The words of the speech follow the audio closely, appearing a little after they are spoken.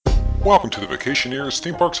Welcome to the Vacationeers,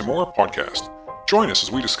 Theme Parks, and More podcast. Join us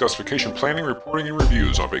as we discuss vacation planning, reporting, and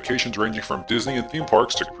reviews on vacations ranging from Disney and theme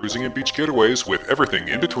parks to cruising and beach getaways with everything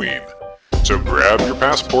in between. So grab your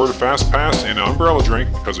passport, a fast pass, and an umbrella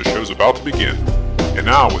drink because the show's about to begin. And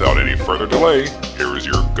now, without any further delay, here is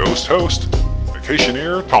your ghost host,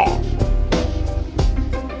 Vacationeer Tom.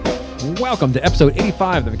 Welcome to episode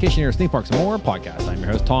 85 of the Vacationeers, Theme Parks, and More podcast. I'm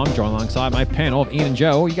your host, Tom, joined alongside my panel of Ian and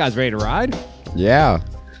Joe. You guys ready to ride? Yeah.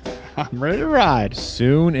 I'm ready to ride.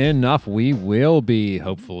 Soon enough, we will be,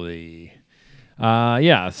 hopefully.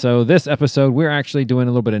 So this episode, we're actually doing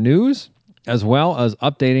a little bit of news, as well as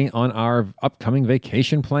updating on our upcoming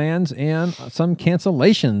vacation plans and some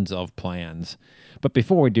cancellations of plans. But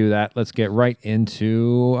before we do that, let's get right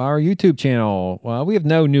into our YouTube channel. Well, we have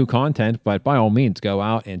no new content, but by all means, go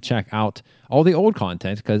out and check out all the old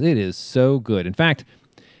content because it is so good. In fact,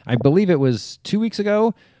 I believe it was 2 weeks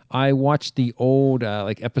ago, I watched the old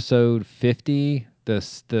episode 50,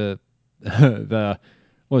 the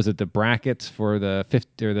what was it, the brackets for the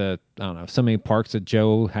 50 or the, I don't know, so many parks that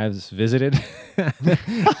Joe has visited.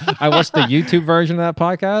 I watched the YouTube version of that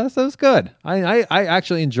podcast. That was good. I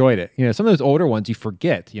actually enjoyed it. You know, some of those older ones you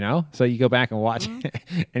forget, so you go back and watch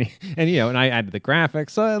it. and I added the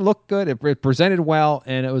graphics. So it looked good. It presented well,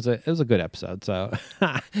 and it was a good episode. So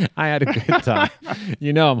I had a good time.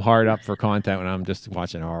 I'm hard up for content when I'm just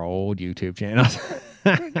watching our old YouTube channels.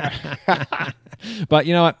 But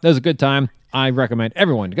you know what? That was a good time. I recommend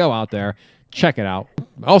everyone to go out there, check it out.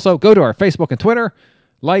 Also, go to our Facebook and Twitter,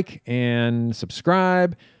 like and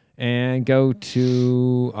subscribe, and go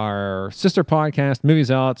to our sister podcast, Movie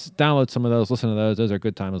Zealots. Download some of those, listen to those. Those are a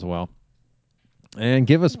good time as well. And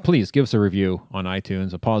please give us a review on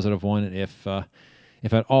iTunes, a positive one, if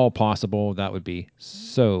at all possible. That would be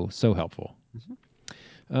so helpful.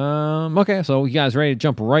 Okay, so you guys ready to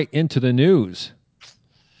jump right into the news?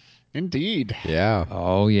 Indeed. Yeah.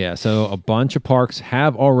 Oh, yeah. So a bunch of parks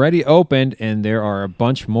have already opened, and there are a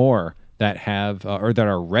bunch more that have or that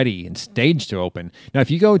are ready and staged to open. Now, if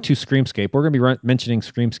you go to Screamscape, we're going to be mentioning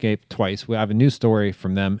Screamscape twice. We have a news story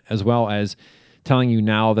from them, as well as telling you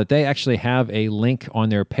now that they actually have a link on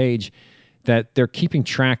their page that they're keeping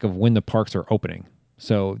track of when the parks are opening.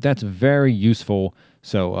 So that's very useful.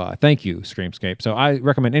 So thank you, Screamscape. So I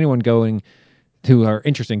recommend anyone who are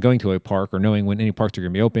interested in going to a park or knowing when any parks are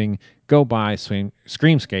going to be opening, go by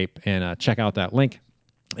Screamscape and check out that link.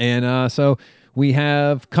 And so we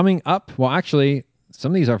have coming up, well, actually,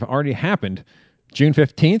 some of these have already happened. June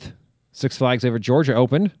 15th, Six Flags Over Georgia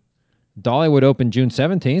opened. Dollywood opened June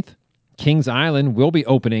 17th. Kings Island will be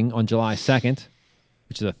opening on July 2nd,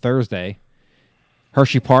 which is a Thursday.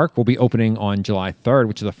 Hershey Park will be opening on July 3rd,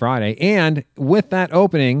 which is a Friday. And with that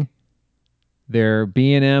opening, their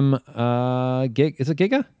B&M gig, is it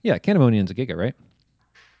Giga? Yeah, Candemonian's a Giga, right?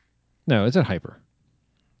 No, is it Hyper?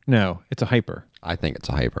 No, it's a Hyper. I think it's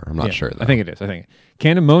a Hyper. I'm not sure, though. I think it is.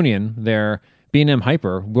 Candemonian, their B&M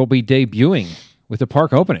Hyper, will be debuting with the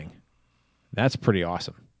park opening. That's pretty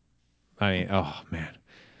awesome. I mean, oh, man.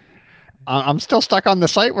 I'm still stuck on the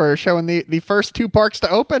site where it's showing the first two parks to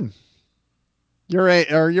open. You're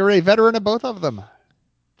a veteran of both of them.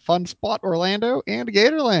 Fun Spot Orlando and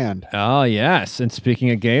Gatorland. Oh, yes. And speaking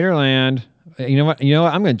of Gatorland, you know what?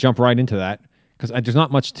 I'm going to jump right into that because there's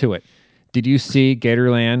not much to it. Did you see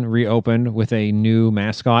Gatorland reopened with a new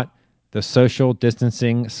mascot, the social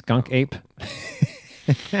distancing skunk ape?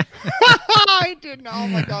 I didn't. Oh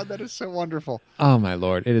my God, that is so wonderful. Oh my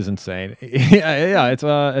Lord, it is insane. yeah, it's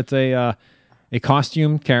a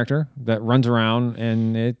costume character that runs around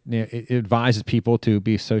and it advises people to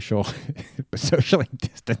be socially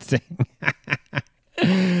distancing.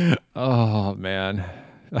 Oh man,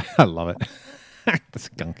 I love it. The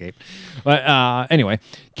skunk ape. But anyway,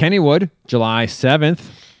 Kennywood, July 7th.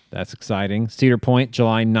 That's exciting. Cedar Point,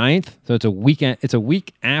 July 9th. So it's a weekend. It's a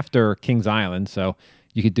week after Kings Island. So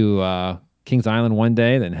you could do Kings Island one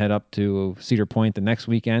day, then head up to Cedar Point the next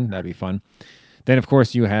weekend. That'd be fun. Then, of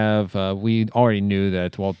course, you have, we already knew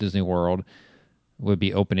that Walt Disney World would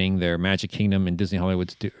be opening their Magic Kingdom and Disney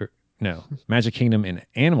Hollywood, Magic Kingdom and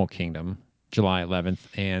Animal Kingdom, July 11th,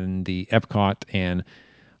 and the Epcot and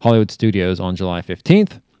Hollywood Studios on July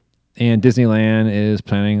 15th. And Disneyland is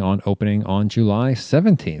planning on opening on July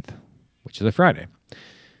 17th, which is a Friday.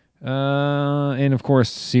 And, of course,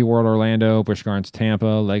 SeaWorld Orlando, Busch Gardens Tampa,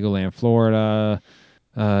 Legoland Florida,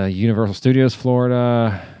 Universal Studios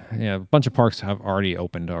Florida. Yeah, a bunch of parks have already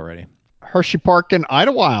opened already. Hershey Park and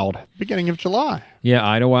Idlewild, beginning of July. Yeah,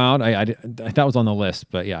 Idlewild. I thought was on the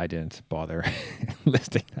list, but yeah, I didn't bother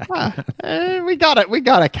listing that. We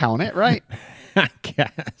gotta count it, right? I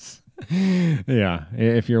guess. Yeah,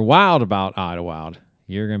 if you're wild about Idlewild,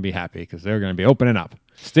 you're going to be happy because they're going to be opening up.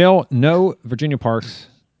 Still, no Virginia parks.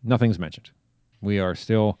 Nothing's mentioned. We are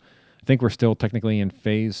still, I think we're still technically in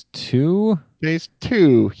phase 2. Phase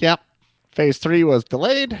 2, yep. Phase 3 was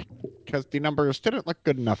delayed because the numbers didn't look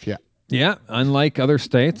good enough yet. Yeah, unlike other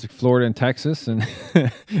states, like Florida and Texas, and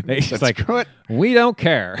they just like, Screw it. we don't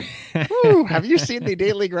care. Woo, have you seen the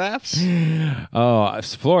daily graphs? Oh,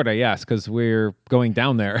 it's Florida, yes, because we're going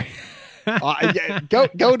down there. Yeah,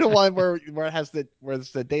 go to one where it has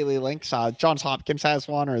where's the daily links. Johns Hopkins has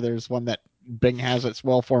one, or there's one that Bing has. It's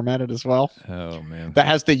well formatted as well. Oh man, That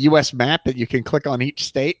has the U.S. map that you can click on each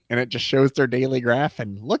state, and it just shows their daily graph.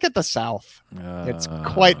 And look at the South; it's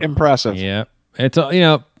quite impressive. Yep, it's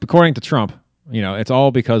according to Trump, it's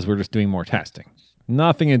all because we're just doing more testing.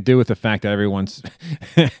 Nothing to do with the fact that everyone's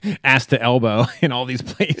ass to elbow in all these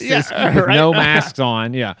places with right. no masks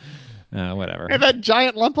on. Yeah. Whatever. Hey, that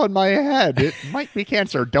giant lump on my head, it might be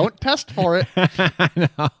cancer. Don't test for it.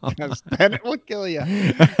 No. Because then it will kill you.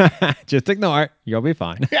 Just ignore it. You'll be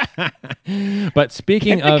fine. But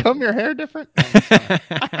speaking Can't you of comb your hair different?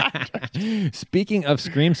 speaking of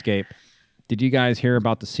Screamscape, did you guys hear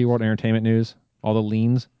about the SeaWorld Entertainment news? All the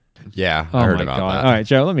liens? Yeah, Oh I heard my about God. that. All right,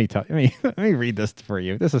 Joe, let me read this for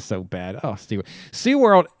you. This is so bad. Oh,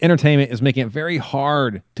 SeaWorld Entertainment is making it very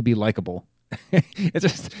hard to be likable. It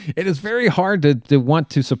is very hard to want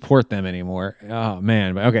to support them anymore. Oh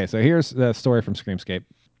man. But okay, so here's the story from Screamscape.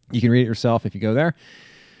 You can read it yourself if you go there.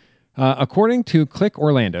 According to Click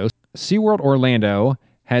Orlando, SeaWorld Orlando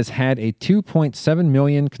has had a $2.7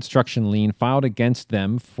 million construction lien filed against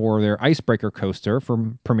them for their Icebreaker coaster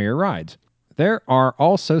from Premier Rides. There are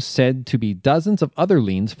also said to be dozens of other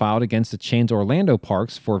liens filed against the chain's Orlando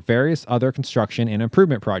parks for various other construction and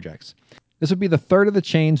improvement projects. This would be the third of the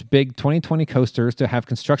chain's big 2020 coasters to have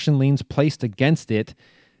construction liens placed against it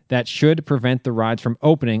that should prevent the rides from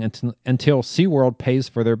opening until SeaWorld pays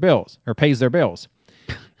their bills.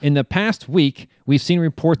 In the past week, we've seen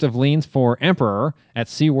reports of liens for Emperor at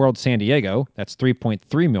SeaWorld San Diego, that's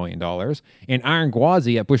 $3.3 million, and Iron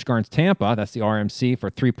Gwazi at Busch Gardens Tampa, that's the RMC, for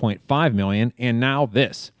 $3.5 million, and now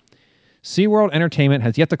this. SeaWorld Entertainment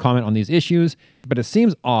has yet to comment on these issues, but it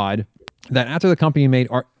seems odd that after the company made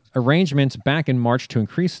arrangements back in March to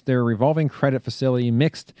increase their revolving credit facility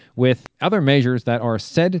mixed with other measures that are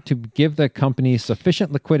said to give the company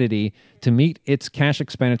sufficient liquidity to meet its cash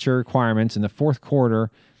expenditure requirements in the fourth quarter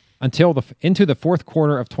into the fourth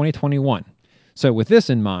quarter of 2021. So with this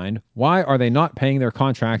in mind, why are they not paying their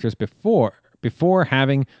contractors before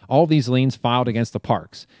having all these liens filed against the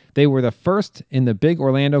parks? They were the first in the big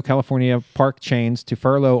Orlando, California park chains to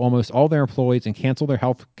furlough almost all their employees and cancel their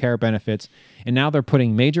health care benefits, and now they're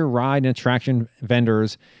putting major ride and attraction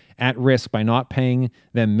vendors at risk by not paying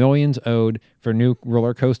them millions owed for new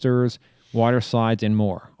roller coasters, water slides, and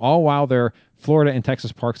more, all while their Florida and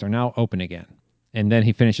Texas parks are now open again. And then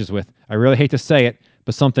he finishes with, I really hate to say it,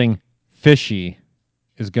 but something fishy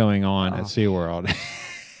is going on at SeaWorld.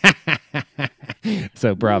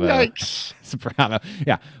 So bravo. Yikes. Bravo.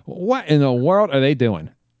 Yeah. What in the world are they doing?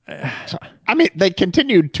 I mean, they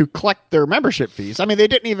continued to collect their membership fees. I mean, they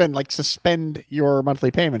didn't even suspend your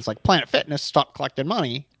monthly payments. Like Planet Fitness stopped collecting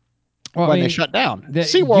money when they shut down.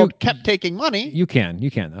 SeaWorld kept taking money. You can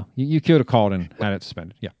though. You could have called and had it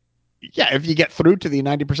suspended. Yeah. Yeah, if you get through to the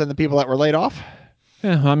 90% of the people that were laid off.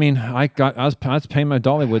 Yeah, I mean, I was paying my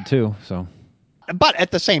Dollywood too, so. But at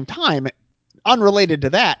the same time, unrelated to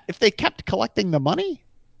that, if they kept collecting the money,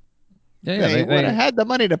 they would have had the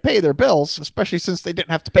money to pay their bills, especially since they didn't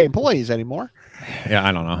have to pay employees anymore. Yeah,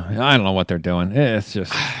 I don't know. I don't know what they're doing. It's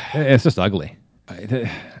just ugly. I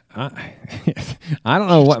don't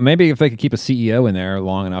know what. Maybe if they could keep a CEO in there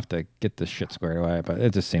long enough to get this shit squared away, but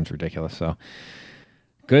it just seems ridiculous. So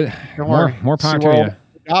good. More power to you.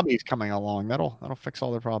 Dhabi's coming along. That'll fix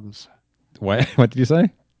all their problems. What did you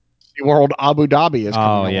say? SeaWorld Abu Dhabi is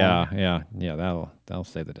coming along. Yeah. That'll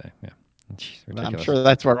save the day. Yeah. Jeez, I'm sure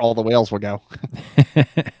that's where all the whales will go.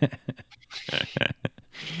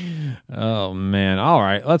 Oh man. All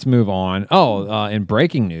right, let's move on. In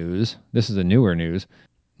breaking news, this is a newer news.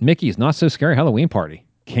 Mickey's Not So Scary Halloween Party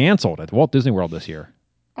canceled at Walt Disney World this year.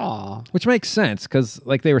 Aw. Which makes sense because,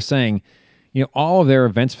 like they were saying, all of their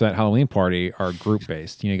events for that Halloween party are group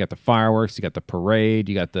based. You got the fireworks, you got the parade,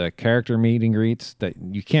 you got the character meet and greets. That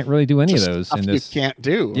you can't really do any of those in this. You can't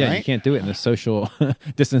do. Yeah, right? You can't do it in this social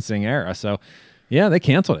distancing era. So, yeah, they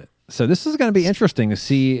canceled it. So this is going to be interesting to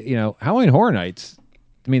see. Halloween Horror Nights.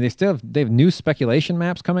 I mean, they have new speculation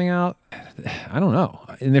maps coming out. I don't know,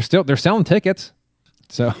 and they're selling tickets.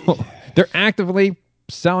 So they're actively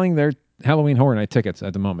selling their Halloween Horror Night tickets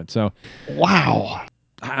at the moment. So wow.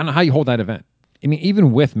 I don't know how you hold that event. I mean,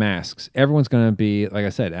 even with masks, everyone's going to be, like I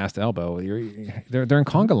said, ass to elbow. They're in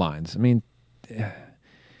conga lines. I mean, and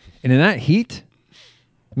in that heat,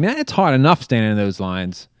 I mean, it's hot enough standing in those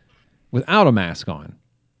lines without a mask on.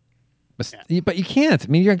 But you can't. I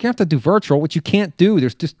mean, you have to do virtual, which you can't do.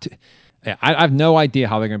 There's just... I have no idea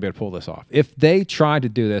how they're going to be able to pull this off. If they try to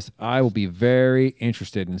do this, I will be very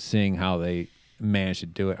interested in seeing how they manage to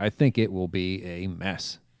do it. I think it will be a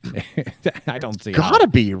mess. I don't see gotta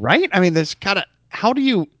be, right? I mean, there's gotta, how do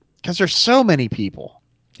you, because there's so many people.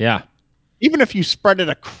 Yeah. Even if you spread it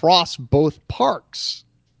across both parks,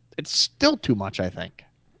 it's still too much, I think.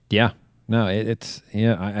 Yeah. No, it's,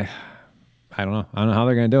 yeah, I don't know. I don't know how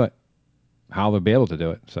they're going to do it, how they'll be able to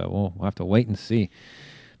do it. So we'll have to wait and see.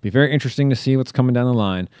 Be very interesting to see what's coming down the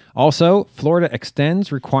line. Also, Florida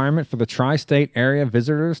extends requirement for the tri-state area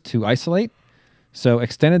visitors to isolate. So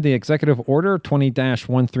extended the executive order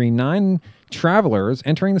 20-139. Travelers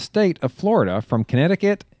entering the state of Florida from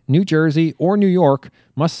Connecticut, New Jersey, or New York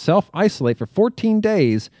must self-isolate for 14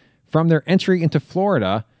 days from their entry into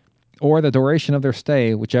Florida or the duration of their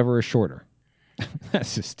stay, whichever is shorter.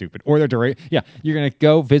 That's just stupid. Or their duration. Yeah, you're going to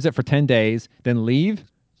go visit for 10 days, then leave?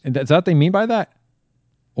 And is that what they mean by that?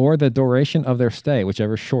 Or the duration of their stay,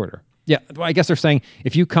 whichever is shorter. Yeah, well, I guess they're saying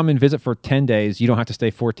if you come and visit for 10 days, you don't have to stay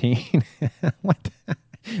 14. What?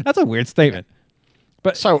 That's a weird statement.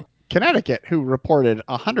 But so Connecticut, who reported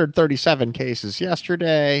 137 cases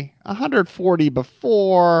yesterday, 140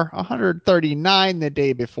 before, 139 the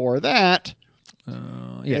day before that,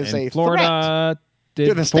 is a Florida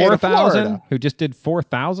did 4,000. Who just did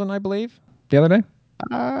 4,000, I believe, the other day.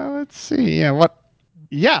 Let's see. Yeah, what?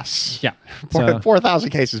 Yes. Yeah. 4,000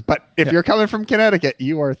 cases. But if you're coming from Connecticut,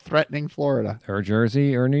 you are threatening Florida. Or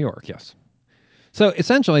Jersey or New York, yes. So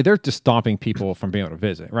essentially, they're just stopping people from being able to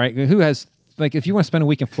visit, right? Who has, like, if you want to spend a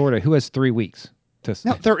week in Florida, who has 3 weeks?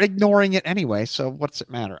 No, they're ignoring it anyway, so what's it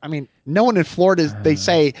matter? I mean, no one in Florida, they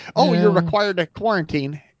say, you're required to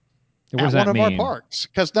quarantine at one of our parks,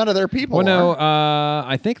 because none of their people are. No,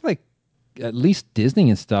 I think, like, at least Disney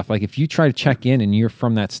and stuff, like if you try to check in and you're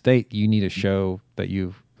from that state, you need to show that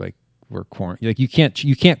you were quarantined. Like you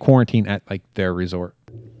can't quarantine at like their resort.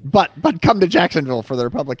 But come to Jacksonville for the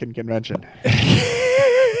Republican convention.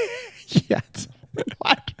 Yes.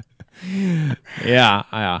 What?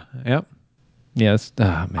 Yeah. Yep. Yes.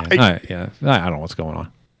 Oh, man. I don't know what's going on.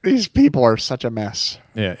 These people are such a mess.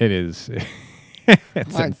 Yeah, it is.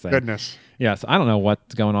 It's My insane. Goodness. Yes, I don't know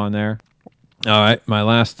what's going on there. All right, my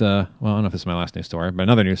last, well, I don't know if this is my last news story, but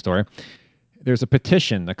another news story. There's a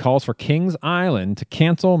petition that calls for Kings Island to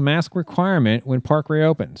cancel mask requirement when park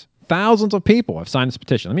reopens. Thousands of people have signed this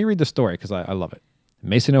petition. Let me read the story because I love it.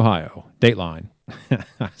 Mason, Ohio, Dateline. I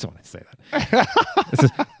just want to say that. This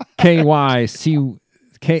is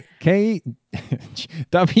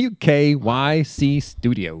WKYC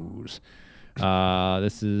Studios.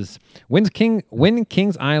 This is when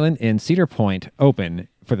Kings Island and Cedar Point open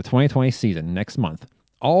for the 2020 season next month,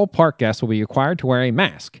 all park guests will be required to wear a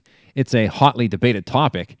mask. It's a hotly debated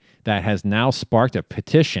topic that has now sparked a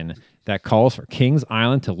petition that calls for Kings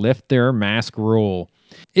Island to lift their mask rule.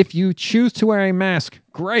 If you choose to wear a mask,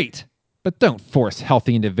 great, but don't force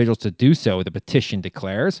healthy individuals to do so, the petition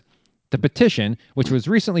declares. The petition, which was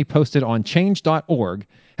recently posted on change.org,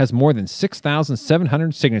 has more than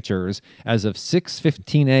 6,700 signatures as of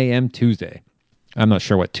 6:15 a.m. Tuesday. I'm not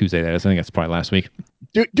sure what Tuesday that is. I think that's probably last week.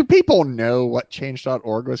 Do people know what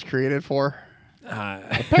change.org was created for?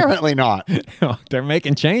 Apparently not. They're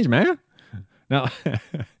making change, man. No.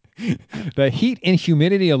 The heat and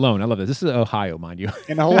humidity alone. I love this. This is Ohio, mind you.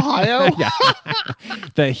 In Ohio? Yeah.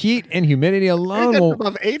 The heat and humidity alone will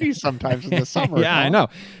above 80 sometimes in the summer. Yeah, I know.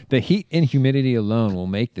 The heat and humidity alone will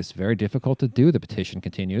make this very difficult to do, the petition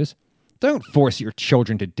continues. Don't force your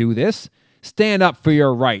children to do this. Stand up for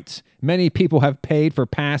your rights. Many people have paid for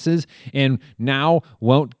passes and now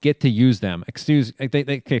won't get to use them.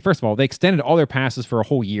 Okay, first of all, they extended all their passes for a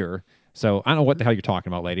whole year. So I don't know what the hell you're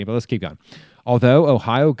talking about, lady, but let's keep going. Although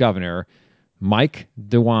Ohio Governor Mike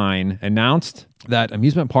DeWine announced that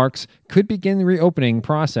amusement parks could begin the reopening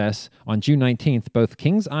process on June 19th, both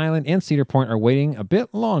Kings Island and Cedar Point are waiting a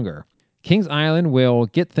bit longer. Kings Island will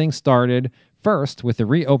get things started first with the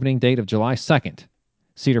reopening date of July 2nd.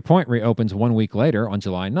 Cedar Point reopens 1 week later on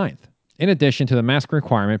July 9th. In addition to the mask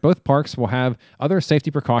requirement, both parks will have other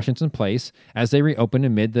safety precautions in place as they reopen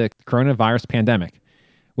amid the coronavirus pandemic,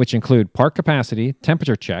 which include park capacity,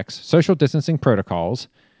 temperature checks, social distancing protocols,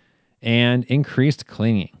 and increased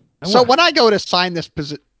cleaning. So when I go to sign this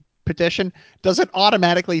petition, does it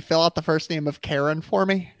automatically fill out the first name of Karen for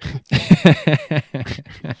me?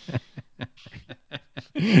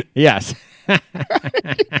 Yes.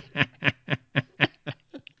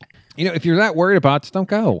 if you're that worried about it, don't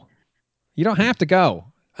go. You don't have to go.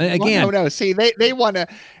 Again, no. See, they want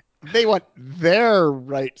their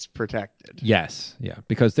rights protected. Yes, yeah,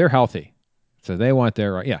 because they're healthy, so they want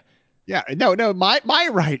their right. Yeah, yeah. No. My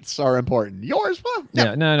rights are important. Yours, well,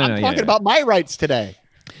 no. I'm talking about my rights today.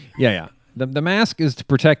 Yeah. The mask is to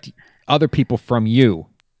protect other people from you.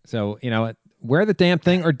 So wear the damn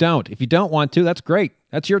thing or don't. If you don't want to, that's great.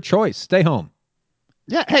 That's your choice. Stay home.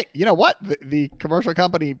 Yeah. Hey, you know what? The commercial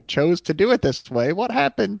company chose to do it this way. What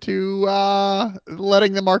happened to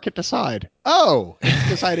letting the market decide? Oh, it's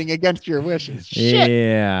deciding against your wishes. Shit.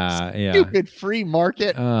 Yeah. Stupid free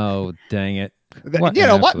market. Oh, dang it. You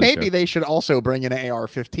know what? Maybe they should also bring an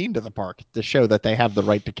AR-15 to the park to show that they have the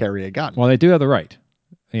right to carry a gun. Well, they do have the right.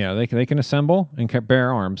 Yeah, they can assemble and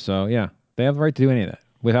bear arms. So, yeah, they have the right to do any of that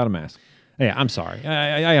without a mask. Yeah, I'm sorry.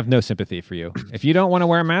 I have no sympathy for you. If you don't want to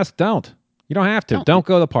wear a mask, don't. You don't have to. Don't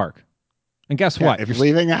go to the park. And guess what? If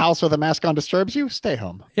leaving the house with a mask on disturbs you, stay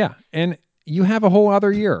home. Yeah, and you have a whole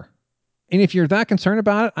other year. And if you're that concerned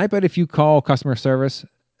about it, I bet if you call customer service,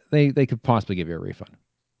 they could possibly give you a refund.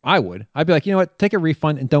 I would. I'd be like, you know what? Take a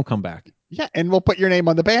refund and don't come back. Yeah, and we'll put your name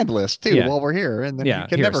on the banned list, too, while we're here. And then you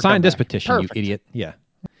can never sign this back. petition, Perfect. You idiot. Yeah.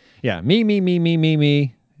 Yeah,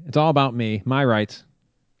 me. It's all about me, my rights.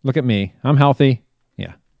 Look at me. I'm healthy.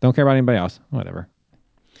 Yeah, don't care about anybody else. Whatever.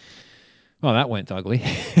 Well, that went ugly.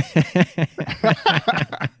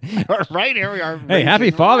 Right here we are. Hey,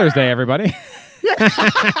 happy Father's Day, everybody.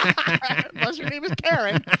 Unless your name is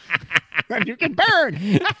Karen, then you can burn.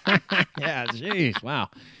 Yeah, jeez, wow.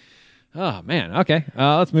 Oh, man. Okay,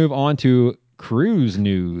 let's move on to cruise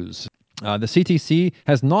news. The CTC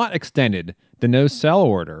has not extended the no-sell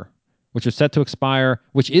order, which is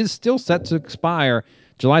still set to expire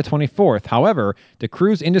July 24th. However, the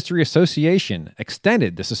Cruise Industry Association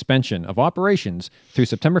extended the suspension of operations through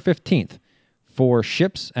September 15th for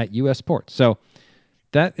ships at U.S. ports. So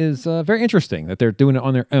that is very interesting that they're doing it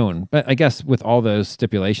on their own. But I guess with all those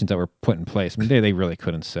stipulations that were put in place, I mean, they really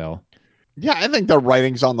couldn't sell. Yeah, I think the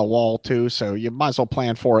writing's on the wall, too, so you might as well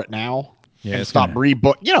plan for it now. Yeah, and stop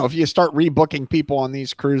rebook. If you start rebooking people on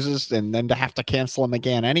these cruises and then to have to cancel them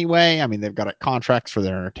again anyway, I mean, they've got contracts for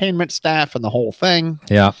their entertainment staff and the whole thing.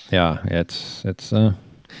 Yeah. It's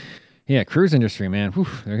cruise industry, man. Whew,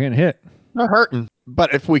 they're getting hit. They're hurting.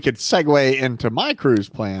 But if we could segue into my cruise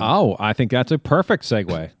plan. Oh, I think that's a perfect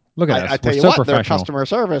segue. Look at us. I tell you what, their customer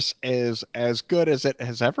service is as good as it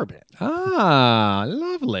has ever been. Ah,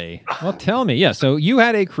 lovely. Well, tell me. Yeah, so you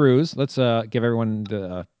had a cruise. Let's give everyone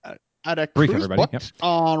the... I had a cruise booked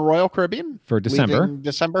on Royal Caribbean for December.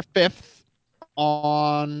 December 5th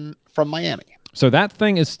from Miami. So that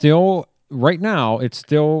thing is still, right now, it's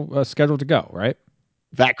still scheduled to go, right?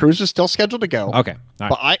 That cruise is still scheduled to go. Okay. Right.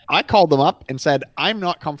 But I called them up and said, I'm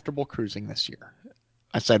not comfortable cruising this year.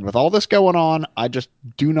 I said, with all this going on, I just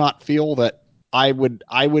do not feel that I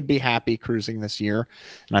would be happy cruising this year.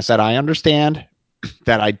 And I said, I understand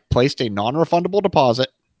that I placed a non-refundable deposit.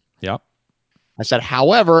 Yep. I said,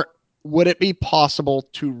 however, would it be possible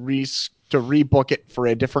to rebook it for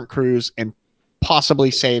a different cruise and possibly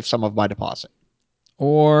save some of my deposit?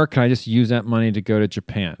 Or can I just use that money to go to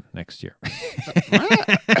Japan next year?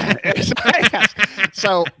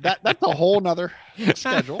 So that's a whole nother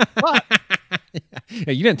schedule. But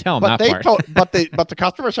yeah, you didn't tell them that part. But the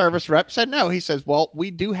customer service rep said no. He says, well, we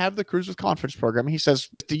do have the Cruise with Confidence program. He says,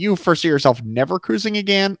 do you foresee yourself never cruising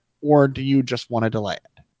again, or do you just want to delay it?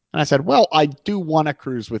 And I said, well, I do want to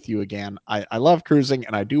cruise with you again. I love cruising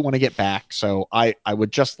and I do want to get back. So I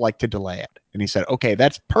would just like to delay it. And he said, okay,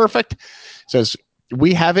 that's perfect. Says,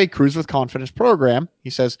 we have a Cruise with Confidence program. He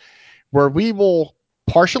says, where we will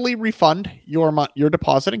partially refund your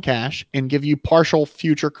deposit in cash and give you partial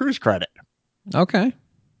future cruise credit. Okay.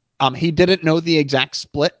 He didn't know the exact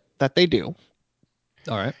split that they do.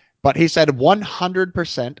 All right. But he said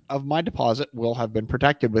 100% of my deposit will have been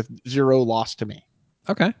protected with zero loss to me.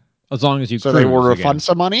 Okay. As long as you So they will refund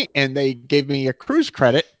some money, and they gave me a cruise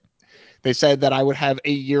credit. They said that I would have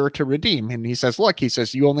a year to redeem. And he says,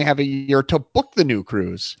 you only have a year to book the new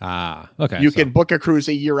cruise. Ah, okay. You can book a cruise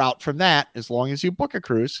a year out from that as long as you book a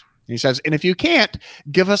cruise. And he says, and if you can't,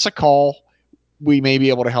 give us a call. We may be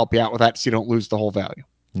able to help you out with that so you don't lose the whole value.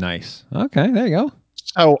 Nice. Okay, there you go.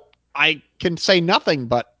 So I can say nothing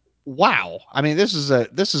but wow. I mean, this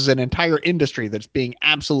is an entire industry that's being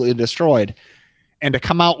absolutely destroyed. And to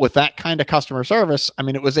come out with that kind of customer service, I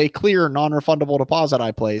mean, it was a clear non-refundable deposit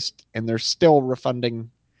I placed, and they're still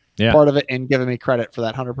refunding part of it and giving me credit for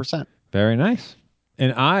that 100%. Very nice.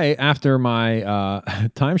 And after my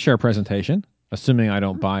timeshare presentation, assuming I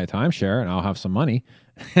don't buy a timeshare and I'll have some money,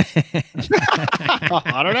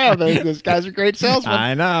 I don't know. Those guys are great salesmen.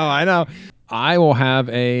 I know. I will have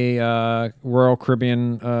a Royal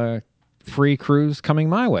Caribbean free cruise coming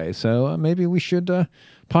my way, so maybe we should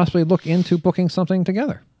possibly look into booking something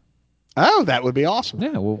together. Oh, that would be awesome.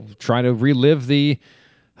 Yeah, we'll try to relive the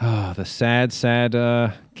sad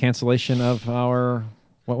cancellation of our,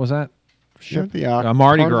 what was that?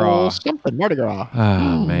 Mardi Gras. Mardi Gras.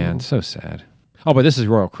 Oh, man, so sad. Oh, but this is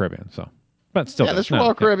Royal Caribbean, so. But still, this is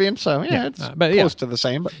Royal Caribbean, so it's close to the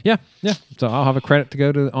same. But yeah. So I'll have a credit to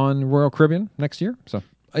go to on Royal Caribbean next year. So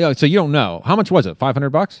you don't know how much was it?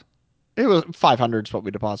 $500? It was 500 is what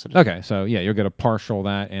we deposited. Okay, so yeah, you'll get a partial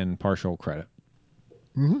that and partial credit.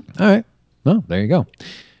 Mm-hmm. All right. Well, there you go.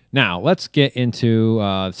 Now let's get into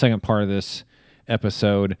the second part of this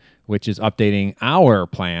episode, which is updating our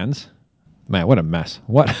plans. Man, what a mess.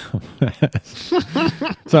 What a mess.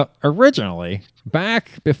 So originally,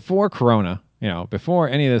 back before Corona, before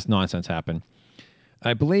any of this nonsense happened,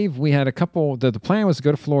 I believe we had a couple, the plan was to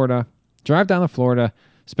go to Florida, drive down to Florida,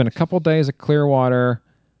 spend a couple days at Clearwater,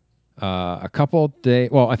 a couple days,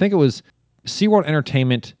 well, I think it was SeaWorld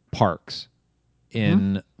Entertainment Parks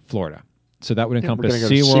in Florida. So that would encompass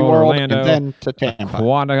SeaWorld, Orlando, and then to Tampa.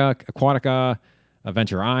 Aquatica,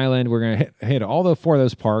 Adventure Island. We're going to hit all the four of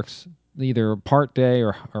those parks, either part day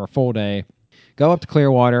or a full day, go up to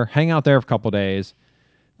Clearwater, hang out there for a couple days,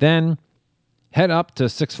 then head up to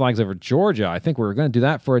Six Flags Over Georgia. I think we were going to do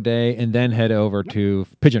that for a day, and then head over to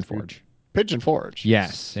Pigeon Forge. Pigeon Forge.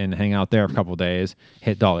 Yes, and hang out there for a couple days,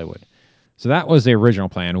 hit Dollywood. So that was the original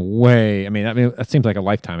plan. That seems like a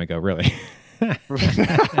lifetime ago, really.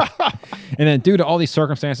 And then due to all these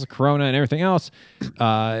circumstances, Corona and everything else,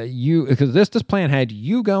 because this plan had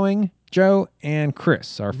you going, Joe, and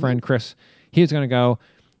Chris, our friend Chris. He was going to go.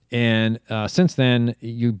 And since then,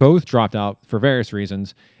 you both dropped out for various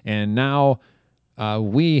reasons. And now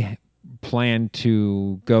we plan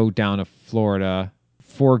to go down to Florida,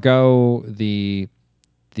 forego the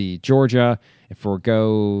Georgia, and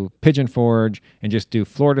forego Pigeon Forge, and just do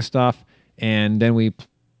Florida stuff. And then we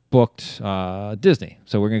booked Disney.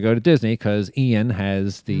 So we're going to go to Disney because Ian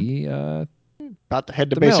has the... about to head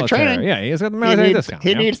to basic training. Yeah, he's got the military discount.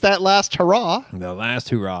 He needs that last hurrah. The last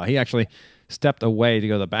hurrah. He actually stepped away to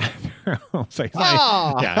go to the bathroom. So he's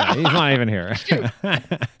not even here.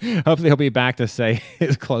 Hopefully he'll be back to say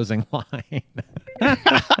his closing line.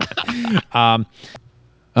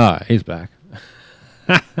 He's back.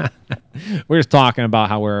 We're just talking about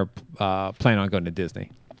how we're planning on going to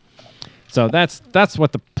Disney. So that's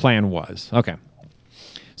what the plan was. Okay.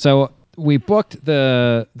 So we booked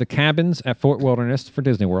the cabins at Fort Wilderness for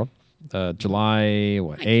Disney World, July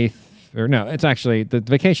 8th, or no, it's actually the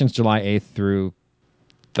vacation's July 8th through,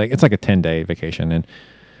 it's like a 10-day vacation,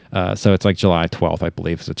 and so it's like July 12th, I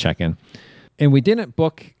believe, is a check-in. And we didn't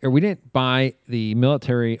buy the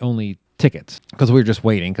military-only tickets because we were just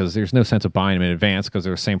waiting because there's no sense of buying them in advance because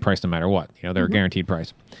they're the same price no matter what. They're a guaranteed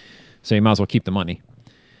price, so you might as well keep the money.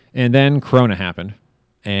 And then Corona happened,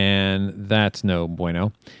 and that's no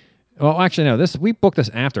bueno. Well, actually, no. We booked this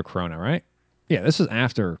after Corona, right? Yeah, this is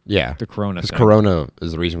after the Corona. Because Corona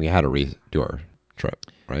is the reason we had to redo our trip,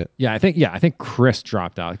 right? Yeah, I think Chris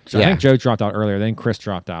dropped out. I think Joe dropped out earlier. Then Chris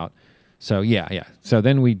dropped out. So yeah. So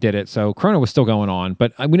then we did it. So Corona was still going on,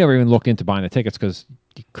 but we never even looked into buying the tickets because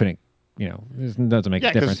you couldn't. It doesn't make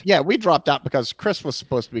a difference. Yeah, we dropped out because Chris was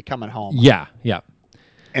supposed to be coming home. Yeah.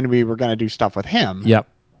 And we were going to do stuff with him. Yep.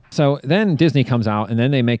 So then Disney comes out, and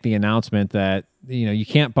then they make the announcement that you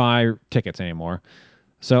can't buy tickets anymore.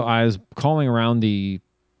 So I was calling around the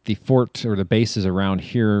fort or the bases around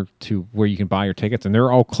here to where you can buy your tickets, and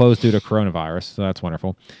they're all closed due to coronavirus. So that's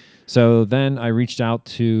wonderful. So then I reached out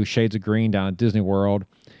to Shades of Green down at Disney World,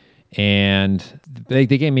 and they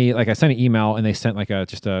gave me I sent an email, and they sent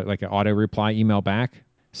just an auto reply email back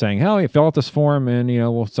saying, "Hey, fill out this form, and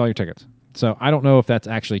we'll sell your tickets." So I don't know if that's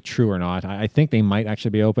actually true or not. I think they might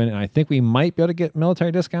actually be open, and I think we might be able to get military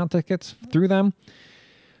discount tickets through them.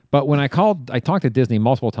 But when I talked to Disney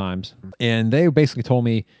multiple times, and they basically told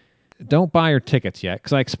me, don't buy your tickets yet.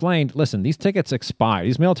 Because I explained, listen, these tickets expire.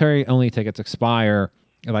 These military-only tickets expire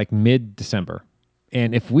mid-December.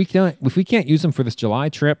 And if we can't use them for this July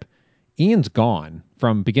trip, Ian's gone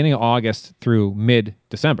from beginning of August through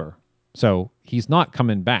mid-December. So he's not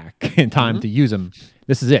coming back in time to use them.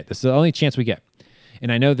 This is it. This is the only chance we get.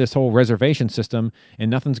 And I know this whole reservation system, and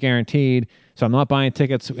nothing's guaranteed, so I'm not buying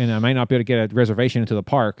tickets, and I might not be able to get a reservation into the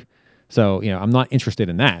park. So, I'm not interested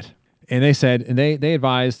in that. And they said, and they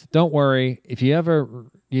advised, don't worry, if you have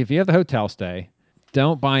the hotel stay,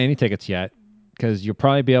 don't buy any tickets yet, because you'll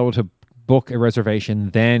probably be able to book a reservation,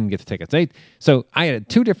 then get the tickets. So I had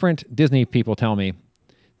two different Disney people tell me,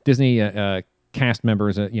 Disney cast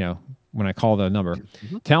members, when I call the number,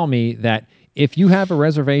 tell me that if you have a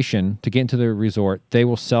reservation to get into the resort, they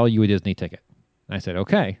will sell you a Disney ticket. And I said,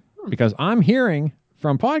 okay, because I'm hearing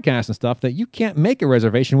from podcasts and stuff that you can't make a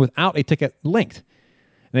reservation without a ticket linked.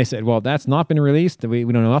 And they said, well, that's not been released. We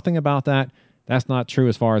don't know nothing about that. That's not true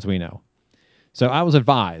as far as we know. So I was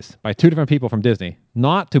advised by 2 different people from Disney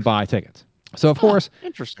not to buy tickets. So, of course,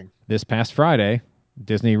 interesting. This past Friday,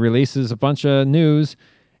 Disney releases a bunch of news,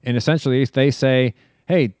 and essentially they say,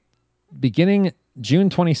 hey, beginning June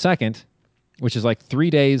 22nd, which is like 3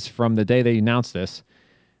 days from the day they announced this,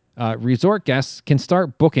 resort guests can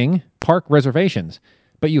start booking park reservations.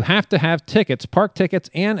 But you have to have tickets, park tickets,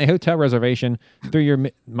 and a hotel reservation through your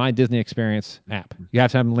My Disney Experience app. You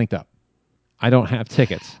have to have them linked up. I don't have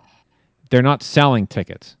tickets. They're not selling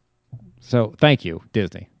tickets. So thank you,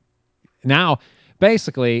 Disney. Now,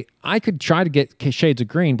 basically, I could try to get Shades of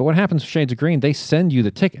Green, but what happens with Shades of Green? They send you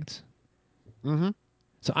the tickets.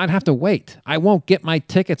 So I'd have to wait. I won't get my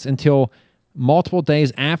tickets until multiple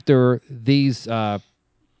days after these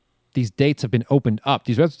dates have been opened up.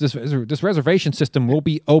 This reservation system will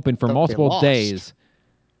be open for multiple days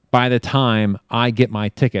by the time I get my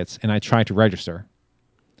tickets and I try to register.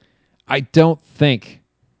 I don't think.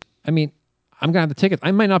 I mean, I'm gonna have the tickets.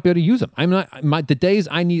 I might not be able to use them. The days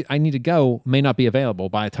I need to go may not be available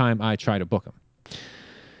by the time I try to book them.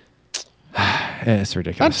 It's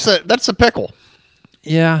ridiculous. That's a pickle.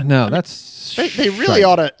 Yeah, no, that's they really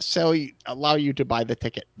ought to allow you to buy the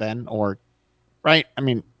ticket then, or right? I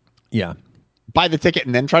mean, yeah, buy the ticket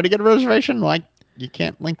and then try to get a reservation. Like you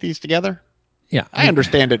can't link these together. Yeah, I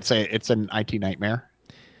understand it's an IT nightmare.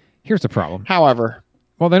 Here's the problem. However,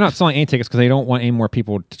 well, they're not selling any tickets because they don't want any more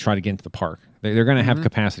people to try to get into the park. They're going to have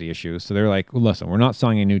capacity issues. So they're like, well, listen, we're not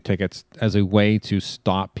selling any new tickets as a way to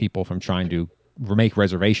stop people from trying to make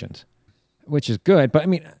reservations, which is good. But I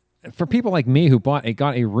mean, for people like me who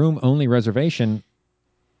got a room-only reservation,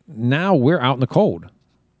 now we're out in the cold.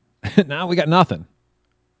 Now we got nothing.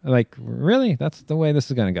 Like, really? That's the way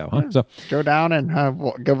this is going to go, huh? So go down and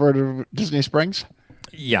go over to Disney Springs.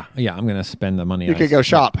 Yeah. I'm going to spend the money. You could go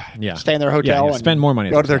shop. Yeah. Stay in their hotel. And spend more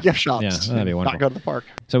money. Go to their gift shops. Yeah, that'd be wonderful. Not go to the park.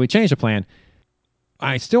 So we changed the plan.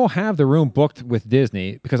 I still have the room booked with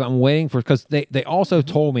Disney because I'm waiting because they also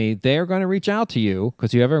told me they're going to reach out to you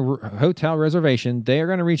because you have a hotel reservation. They're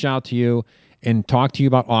going to reach out to you and talk to you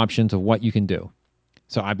about options of what you can do.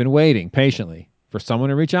 So I've been waiting patiently for someone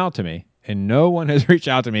to reach out to me, and no one has reached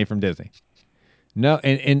out to me from Disney. No,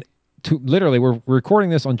 and literally, we're recording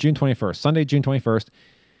this on June 21st, Sunday, June 21st.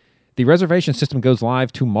 The reservation system goes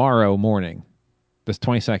live tomorrow morning, this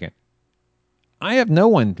 22nd. I have no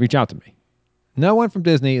one reach out to me. No one from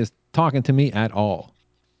Disney is talking to me at all.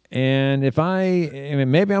 And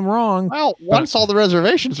maybe I'm wrong. Well, once all the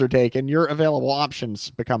reservations are taken, your available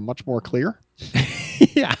options become much more clear.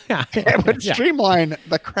 Yeah. It would streamline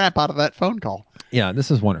the crap out of that phone call. Yeah, this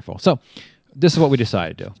is wonderful. So this is what we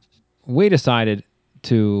decided to do. We decided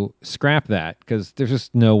to scrap that because there's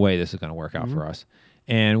just no way this is going to work out for us.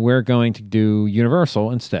 And we're going to do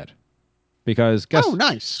Universal instead. Because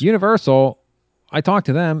nice. Universal, I talked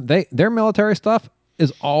to them. Their military stuff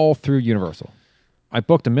is all through Universal. I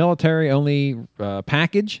booked a military-only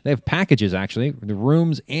package. They have packages, actually, the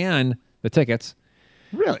rooms and the tickets.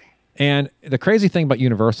 Really? And the crazy thing about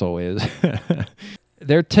Universal is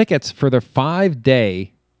their tickets for their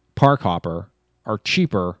 5-day park hopper are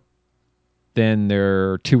cheaper than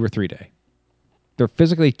their 2 or 3 day. They're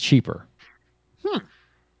physically cheaper,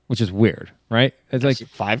 which is weird, right? It's like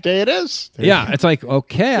 5 day it is. Yeah, it's like,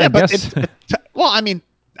 okay, I guess. Well, I mean,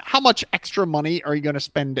 how much extra money are you going to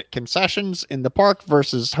spend at concessions in the park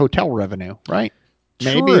versus hotel revenue, right?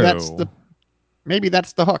 Maybe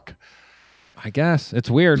that's the hook. I guess it's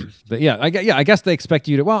weird, but I guess they expect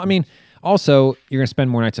you to. Well, I mean, also you're going to spend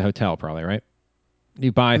more nights at hotel, probably, right?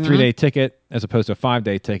 You buy a 3-day ticket as opposed to a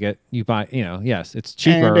 5-day ticket. You buy, yes, it's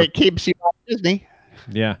cheaper. And it keeps you on Disney.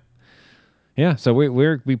 Yeah. So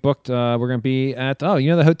we booked. We're going to be at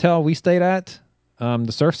the hotel we stayed at, the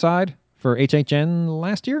Surfside for HHN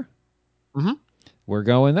last year. We're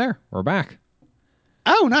going there. We're back.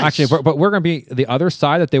 Oh, nice. Actually, but we're going to be the other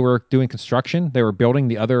side that they were doing construction. They were building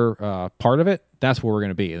the other part of it. That's where we're going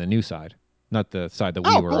to be, the new side, not the side that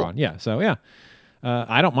we were on. Yeah. So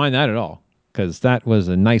I don't mind that at all because that was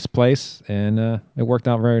a nice place and it worked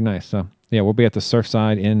out very nice. So yeah, we'll be at the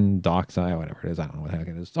Surfside in Dockside, whatever it is. I don't know what the heck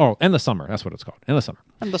it is. Oh, in the summer. That's what it's called. In the summer.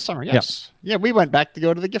 In the summer, yes. Yeah, we went back to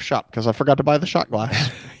go to the gift shop because I forgot to buy the shot glass.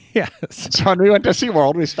 Yes. So when we went to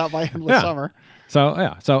SeaWorld, we stopped by Endless Summer. So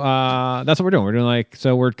that's what we're doing. We're doing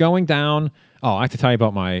so we're going down. Oh, I have to tell you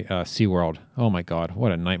about my SeaWorld. Oh my God,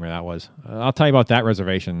 what a nightmare that was. I'll tell you about that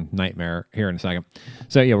reservation nightmare here in a second.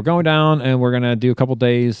 So yeah, we're going down and we're gonna do a couple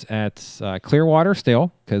days at Clearwater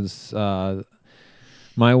still because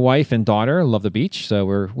my wife and daughter love the beach, so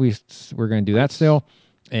we're gonna do that still.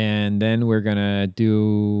 And then we're going to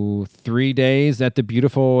do 3 days at the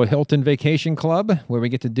beautiful Hilton Vacation Club where we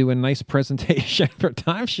get to do a nice presentation for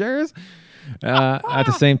timeshares. At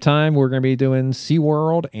the same time, we're going to be doing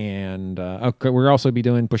SeaWorld and we're also be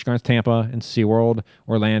doing Busch Gardens Tampa and SeaWorld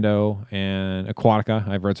Orlando and Aquatica.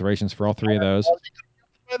 I have reservations for all 3 of those.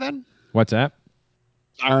 Then? What's that?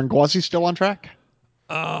 Iron Gwazi still on track?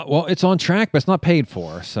 Well, it's on track, but it's not paid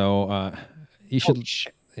for. So you should...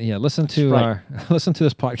 Yeah, listen to listen to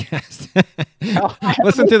this podcast.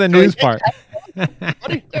 Listen to the news part. What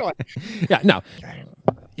are you doing? Yeah, no.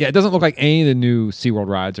 Yeah, it doesn't look like any of the new SeaWorld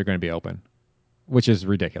rides are going to be open, which is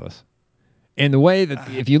ridiculous. And the way that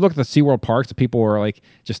if you look at the SeaWorld parks, the people are like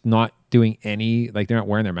just not doing any, like they're not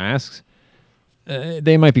wearing their masks.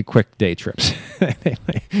 They might be quick day trips.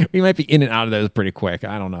 We might be in and out of those pretty quick.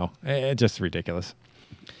 I don't know. It's just ridiculous.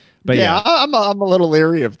 But yeah, I'm a little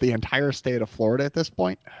leery of the entire state of Florida at this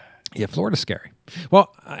point. Yeah, Florida's scary.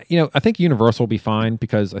 Well, I think Universal will be fine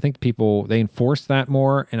because I think people, they enforce that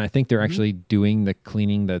more, and I think they're actually doing the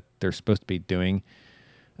cleaning that they're supposed to be doing.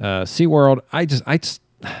 SeaWorld, I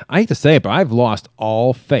hate to say it, but I've lost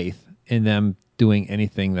all faith in them doing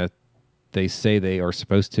anything that they say they are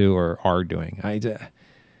supposed to or are doing.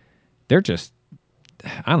 They're just,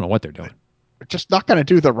 I don't know what they're doing. Just not going to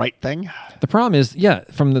do the right thing. The problem is,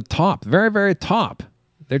 from the top, very, very top,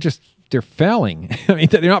 they're failing. I mean,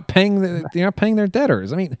 they're not paying their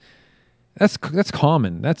debtors. I mean, that's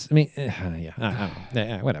common. I don't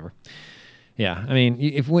know. Whatever. Yeah, I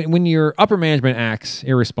mean, when your upper management acts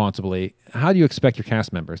irresponsibly, how do you expect your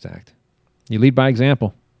cast members to act? You lead by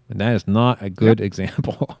example, and that is not a good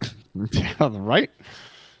example. Yeah, right.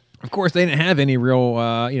 Of course, they didn't have any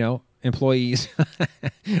real, employees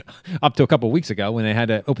up to a couple of weeks ago when they had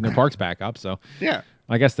to open their parks back up. So yeah,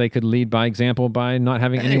 I guess they could lead by example by not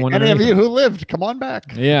having anyone. Any of you who lived, come on back.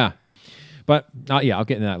 Yeah, but I'll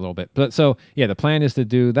get into that a little bit. But so yeah, the plan is to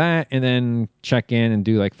do that and then check in and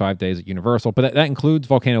do like 5 days at Universal. But that includes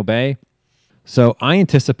Volcano Bay. So I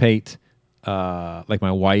anticipate like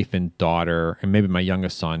my wife and daughter and maybe my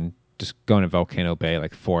youngest son just going to Volcano Bay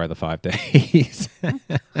like 4 of the 5 days and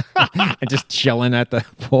just chilling at the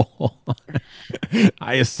pool.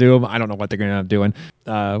 I assume. I don't know what they're going to end up doing.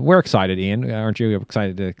 We're excited, Ian. Aren't you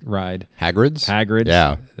excited to ride? Hagrid's?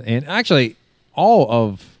 Yeah. And actually, all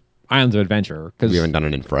of Islands of Adventure. We haven't done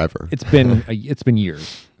it in forever. It's been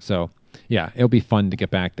years. So, yeah, it'll be fun to get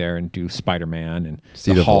back there and do Spider-Man and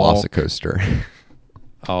see the Velocicoaster.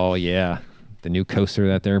 Oh, yeah. The new coaster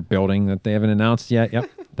that they're building that they haven't announced yet.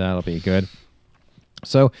 Yep, that'll be good.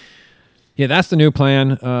 So, yeah, that's the new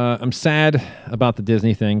plan. I'm sad about the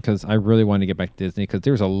Disney thing because I really wanted to get back to Disney because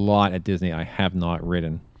there's a lot at Disney I have not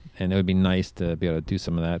ridden, and it would be nice to be able to do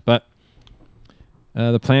some of that. But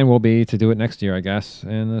the plan will be to do it next year, I guess,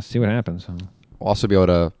 and see what happens. We'll also be able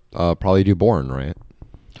to probably do Bourne, right?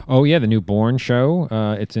 Oh, yeah, the new Bourne show.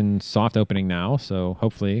 It's in soft opening now, so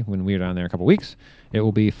hopefully when we're down there in a couple weeks, it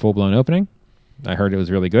will be full-blown opening. I heard it was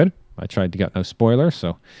really good. I tried to get no spoilers,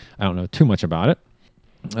 so I don't know too much about it.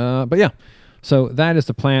 But yeah, so that is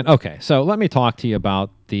the plan. Okay, so let me talk to you about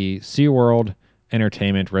the SeaWorld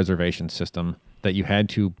Entertainment reservation system that you had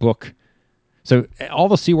to book. So all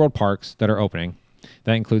the SeaWorld parks that are opening,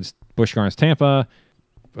 that includes Busch Gardens Tampa,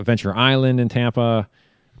 Adventure Island in Tampa,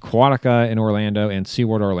 Aquatica in Orlando, and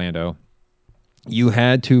SeaWorld Orlando, you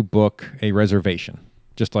had to book a reservation,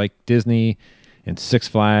 just like Disney and Six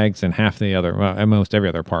Flags and almost every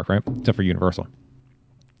other park, right? Except for Universal.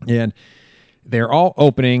 And they're all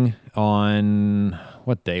opening on,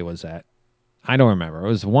 what day was that? I don't remember. It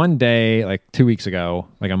was one day, like 2 weeks ago,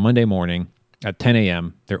 like a Monday morning at 10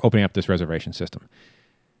 a.m., they're opening up this reservation system.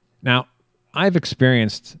 Now, I've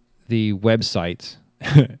experienced the website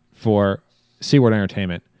for SeaWorld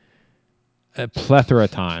Entertainment a plethora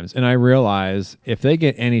of times, and I realize if they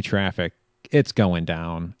get any traffic, it's going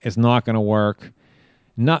down. It's not going to work.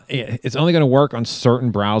 It's only going to work on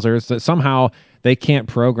certain browsers. That somehow they can't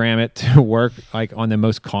program it to work like on the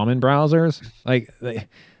most common browsers. Like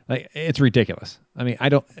it's ridiculous. I mean, I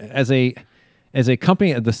don't as a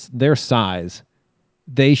company of their size,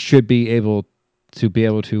 they should be able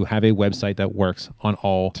to have a website that works on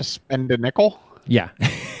all. To spend a nickel. Yeah,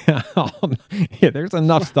 yeah. There's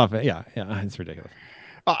enough stuff. Yeah, it's ridiculous.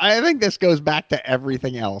 I think this goes back to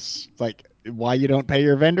everything else. Like why you don't pay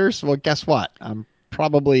your vendors? Well, guess what?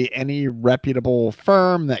 Probably any reputable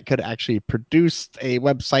firm that could actually produce a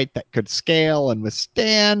website that could scale and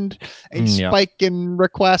withstand a spike in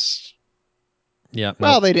requests. Yeah.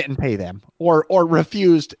 Well, they didn't pay them or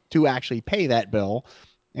refused to actually pay that bill.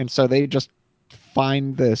 And so they just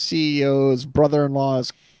find the CEO's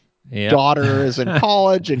brother-in-law's daughter is in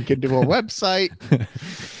college and can do a website.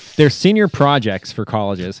 They're senior projects for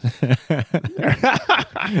colleges.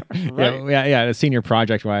 Right. Yeah. A senior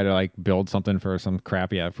project where I had to like build something for some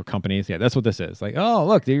crap. Yeah, for companies. Yeah, that's what this is. Like, oh,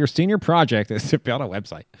 look, your senior project is to build a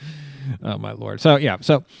website. Oh my Lord. So yeah,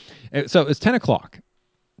 so it's 10 o'clock,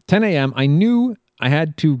 10 a.m. I knew I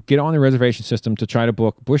had to get on the reservation system to try to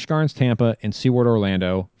book Busch Gardens Tampa and SeaWorld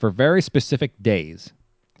Orlando for very specific days.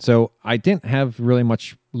 So I didn't have really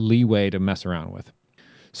much leeway to mess around with.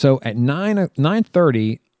 So at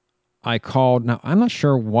 9:30, I called. Now, I'm not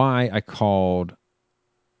sure why I called.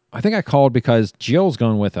 I think I called because Jill's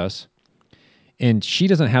going with us, and she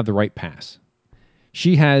doesn't have the right pass.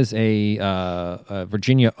 She has a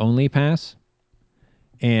Virginia-only pass,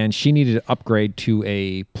 and she needed to upgrade to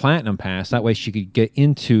a Platinum pass. That way she could get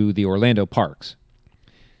into the Orlando parks.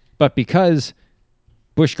 But because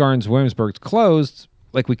Busch Gardens Williamsburg's closed,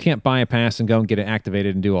 like we can't buy a pass and go and get it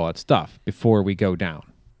activated and do all that stuff before we go down.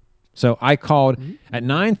 So I called at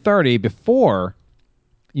 9:30 before,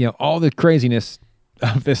 all the craziness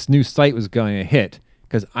of this new site was going to hit,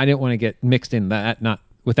 because I didn't want to get mixed in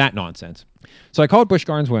with that nonsense. So I called Busch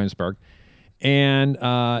Gardens Williamsburg, and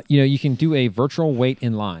you can do a virtual wait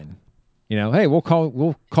in line. Hey, we'll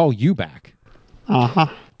call you back.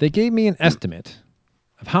 They gave me an estimate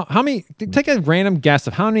of how many. Take a random guess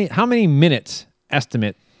of how many minutes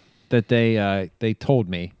estimate that they told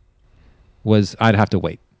me was I'd have to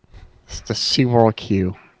wait. It's the SeaWorld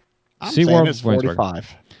queue. I'm saying it's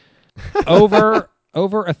 45. Over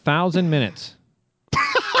 1,000 minutes.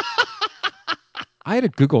 I had to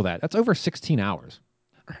Google that. That's over 16 hours.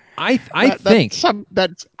 I think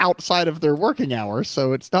that's outside of their working hours,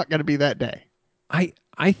 so it's not going to be that day. I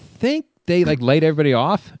think they laid everybody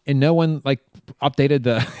off, and no one updated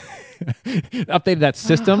that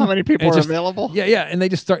system. How many people are available? Yeah, and they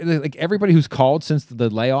just started everybody who's called since the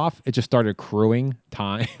layoff. It just started accruing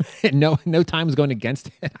time. no time is going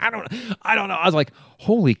against it. I don't know. I was like,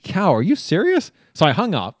 holy cow, are you serious? So I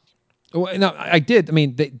hung up. No, I did. I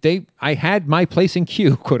mean, I had my place in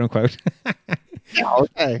queue, quote unquote.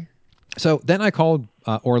 Okay. So then I called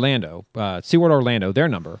Orlando, SeaWorld Orlando, their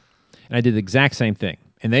number, and I did the exact same thing.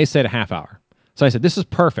 And they said a half hour. So I said, this is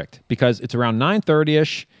perfect because it's around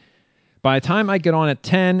 9:30-ish. By the time I get on at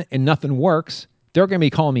 10 and nothing works, they're going to be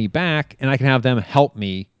calling me back, and I can have them help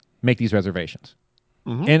me make these reservations.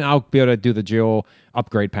 And I'll be able to do the Jill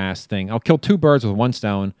upgrade pass thing. I'll kill two birds with one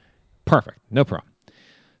stone. Perfect. No problem.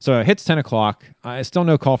 So it hits 10 o'clock. Still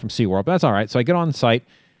no call from SeaWorld, but that's all right. So I get on the site,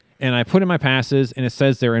 and I put in my passes, and it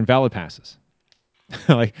says they're invalid passes.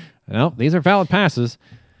 No, these are valid passes.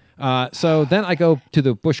 So then I go to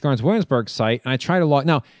the Busch Gardens Williamsburg site, and I try to log.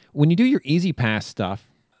 Now, when you do your Easy Pass stuff,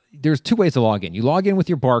 there's two ways to log in. You log in with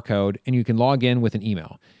your barcode, and you can log in with an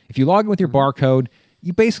email. If you log in with your barcode,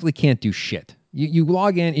 you basically can't do shit. You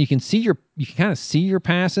log in, and you can kind of see your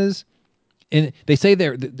passes, and they say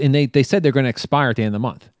they said they're going to expire at the end of the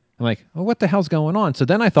month. I'm like, well, what the hell's going on? So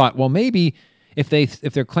then I thought, well, maybe if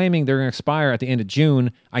they're claiming they're going to expire at the end of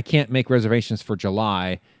June, I can't make reservations for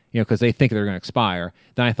July, because they think they're going to expire.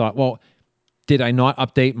 Then I thought, well, did I not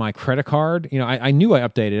update my credit card? I knew I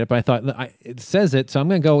updated it, but I thought it says it, so I'm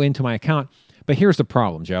going to go into my account. But here's the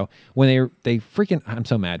problem, Joe. When they freaking, I'm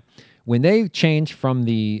so mad. When they changed from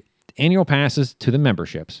the annual passes to the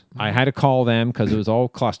memberships, I had to call them because it was all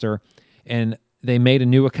cluster, and they made a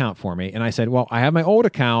new account for me. And I said, well, I have my old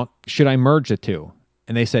account. Should I merge the two?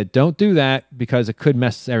 And they said, don't do that because it could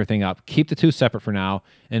mess everything up. Keep the two separate for now,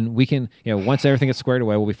 and we can, once everything gets squared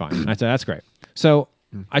away, we'll be fine. And I said, that's great. So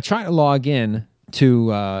I try to log in to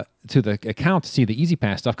the account to see the Easy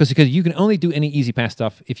Pass stuff because you can only do any Easy Pass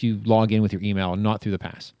stuff if you log in with your email and not through the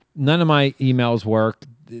pass. None of my emails work.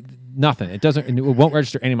 Nothing. It won't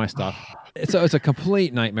register any of my stuff. So it's a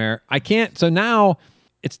complete nightmare. I can't. So now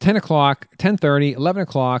it's 10 o'clock, 10:30, 11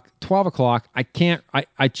 o'clock, 12 o'clock. I can't.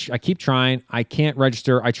 I keep trying. I can't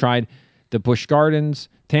register. I tried the Busch Gardens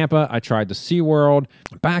Tampa. I tried the SeaWorld.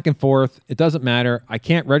 Back and forth. It doesn't matter. I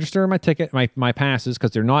can't register my ticket, my passes,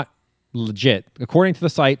 because they're not legit. According to the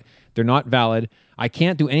site, they're not valid. I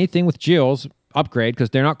can't do anything with Jill's upgrade because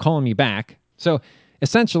they're not calling me back. So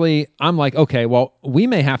essentially, I'm like, okay, well, we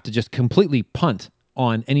may have to just completely punt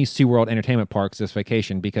on any SeaWorld entertainment parks this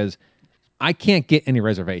vacation because I can't get any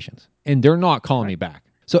reservations, and they're not calling me back.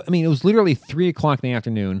 So, I mean, it was literally 3 o'clock in the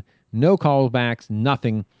afternoon. no callbacks,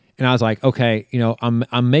 nothing. And I was like, okay,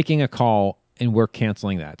 I'm making a call and we're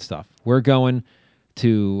canceling that stuff. We're going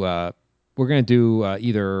to do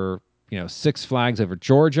either Six Flags over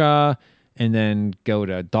Georgia and then go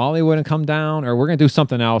to Dollywood and come down, or we're going to do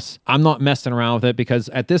something else. I'm not messing around with it because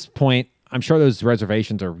at this point, I'm sure those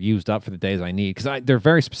reservations are used up for the days I need because they're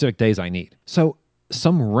very specific days I need. So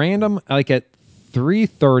some random, like at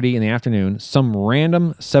 3:30 in the afternoon, some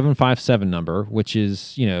random 757 number, which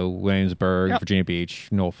is, Williamsburg, Virginia Beach,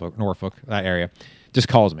 Norfolk, that area, just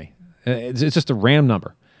calls me. It's just a random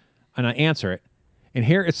number. And I answer it. And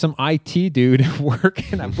here it's some IT dude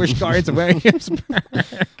working at Busch Gardens in Williamsburg.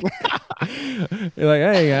 You're like,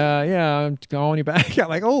 hey, yeah, I'm calling you back. I'm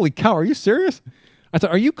like, holy cow, are you serious? I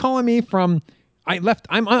thought, are you calling me from?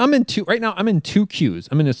 I'm in two right now. I'm in two queues.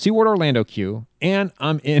 I'm in the SeaWorld Orlando queue, and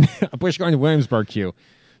I'm in a Busch Gardens Williamsburg queue.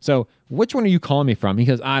 So which one are you calling me from? He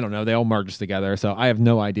goes, I don't know. They all merged together, so I have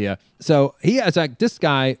no idea. So this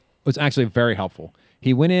guy was actually very helpful.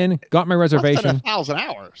 He went in, got my reservation. 1,000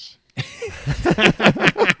 hours. I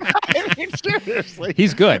mean, seriously.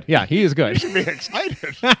 He's good. Yeah, he is good. You should be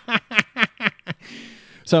excited.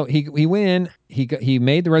 So he went in. He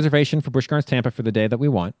made the reservation for Busch Gardens Tampa for the day that we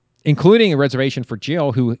want, including a reservation for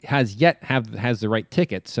Jill, who has the right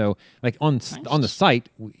ticket. So like on the site,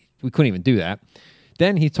 we couldn't even do that.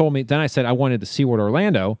 Then he told me. Then I said I wanted the SeaWorld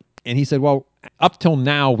Orlando, and he said, well, up till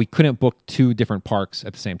now we couldn't book two different parks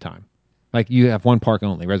at the same time. Like you have one park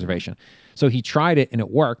only reservation. So he tried it and it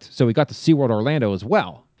worked. So we got the SeaWorld Orlando as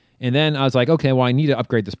well. And then I was like, okay, well, I need to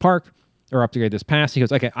upgrade this park or upgrade this pass. He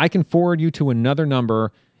goes, okay, I can forward you to another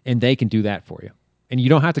number and they can do that for you. And you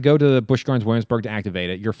don't have to go to the Busch Gardens Williamsburg to activate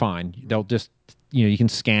it. You're fine. They'll just, you can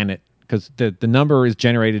scan it because the number is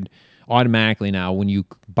generated automatically now when you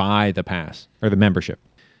buy the pass or the membership.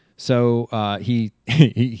 So he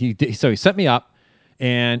set me up.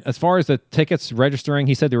 And as far as the tickets registering,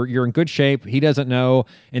 he said you're in good shape. He doesn't know.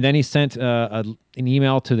 And then he sent an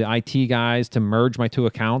email to the IT guys to merge my two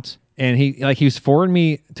accounts. And he was forwarding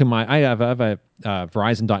me to I have a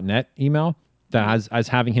Verizon.net email that I was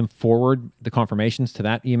having him forward the confirmations to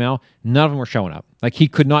that email. None of them were showing up. Like he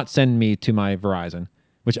could not send me to my Verizon,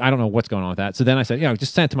 which I don't know what's going on with that. So then I said,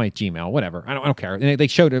 just send it to my Gmail, whatever. I don't care. And they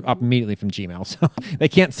showed it up immediately from Gmail. So they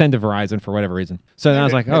can't send to Verizon for whatever reason. So then I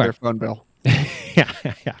was like, their phone bill. yeah,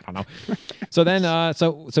 I don't know. So then,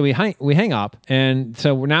 so we hang up, and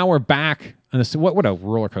so now we're back on this. What a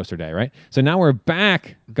roller coaster day, right? So now we're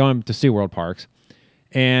back going to SeaWorld parks,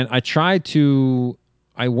 and I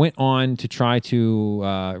went on to try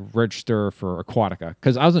to register for Aquatica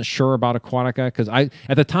because I wasn't sure about Aquatica because at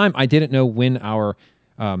the time I didn't know when our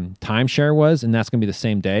timeshare was, and that's going to be the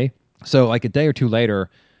same day. So like a day or two later,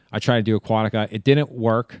 I tried to do Aquatica. It didn't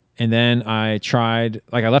work. And then I tried,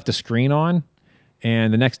 I left the screen on.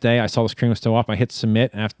 And the next day I saw the screen was still up. I hit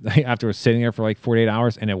submit after it was sitting there for like 48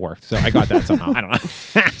 hours and it worked. So I got that somehow. I don't know.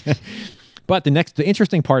 But the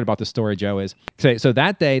interesting part about the story, Joe, is so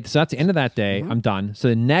that's the end of that day. I'm done. So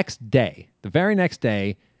the very next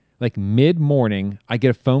day, like mid-morning, I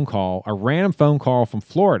get a random phone call from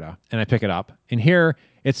Florida, and I pick it up. And here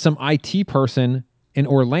it's some IT person in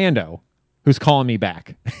Orlando who's calling me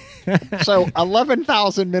back. So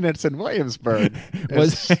 11,000 minutes in Williamsburg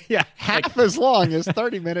was half as long as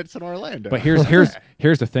 30 minutes in Orlando. But here's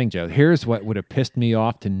the thing, Joe. Here's what would have pissed me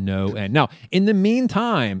off to no end. Now, in the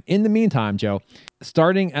meantime, Joe,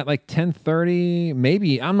 starting at like 10:30,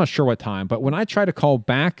 maybe, I'm not sure what time, but when I try to call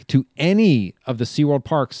back to any of the SeaWorld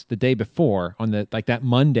parks the day before on that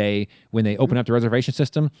Monday when they open up the reservation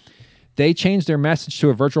system, they changed their message to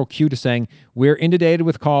a virtual queue to saying, we're inundated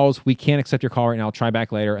with calls. We can't accept your call right now. I'll try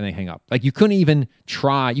back later. And they hang up. Like you couldn't even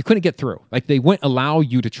try. You couldn't get through. Like they wouldn't allow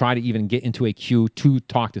you to try to even get into a queue to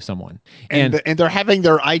talk to someone. And they're having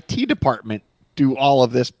their IT department do all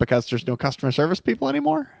of this because there's no customer service people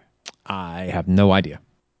anymore? I have no idea.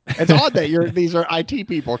 It's odd that these are IT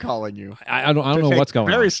people calling you. I don't know what's going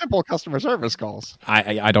on. Very simple customer service calls.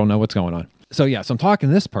 I don't know what's going on. So I'm talking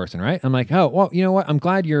to this person, right? I'm like, oh, well, you know what? I'm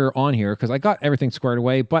glad you're on here because I got everything squared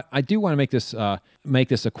away, but I do want to make this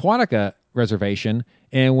Aquatica reservation.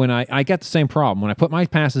 And when I get the same problem, when I put my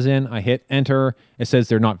passes in, I hit enter, it says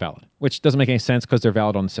they're not valid, which doesn't make any sense because they're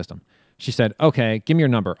valid on the system. She said, okay, give me your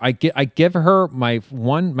number. I give her my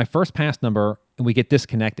first pass number and we get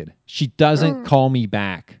disconnected. She doesn't call me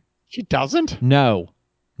back. She doesn't? No,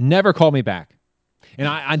 never called me back.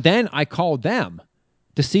 And then I called them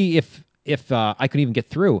to see if I could even get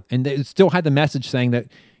through. And they still had the message saying that,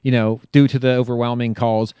 due to the overwhelming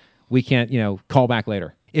calls, we can't, call back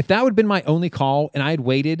later. If that would have been my only call and I had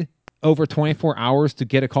waited over 24 hours to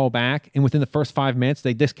get a call back and within the first 5 minutes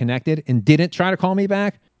they disconnected and didn't try to call me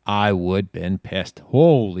back, I would been pissed.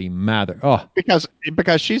 Holy mother! Oh, because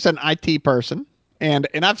she's an IT person, and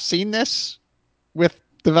I've seen this with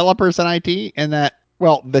developers in IT, and that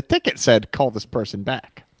the ticket said call this person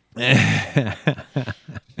back. Yeah.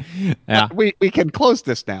 We can close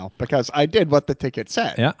this now because I did what the ticket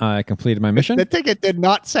said. Yeah, I completed my mission. The ticket did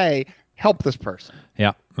not say help this person.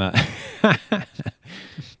 Yeah.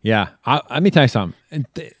 Yeah. Let me tell you something.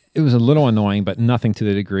 It was a little annoying, but nothing to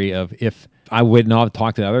the degree of if I would not have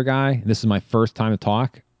talked to the other guy. This is my first time to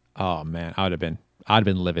talk. Oh man, I'd have been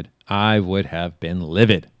livid. I would have been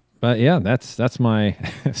livid. But yeah, that's my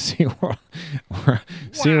SeaWorld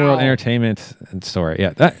Entertainment story.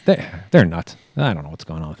 Yeah, they're nuts. I don't know what's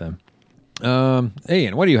going on with them.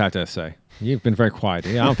 Ian, what do you have to say? You've been very quiet.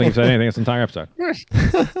 Yeah, I don't think you've said anything this entire episode. I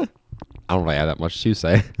don't really have that much to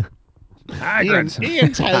say. Ian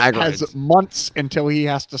has months until he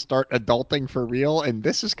has to start adulting for real, and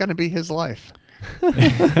this is going to be his life.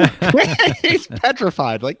 He's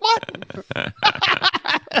petrified. Like, what?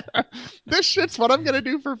 This shit's what I'm going to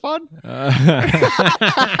do for fun?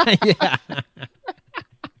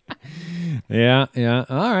 Yeah. Yeah.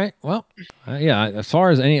 All right. Well, yeah. As far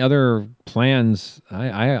as any other plans,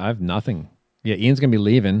 I have nothing. Yeah, Ian's going to be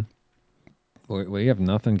leaving. We have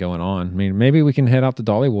nothing going on. I mean, maybe we can head out to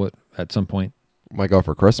Dollywood at some point. Might go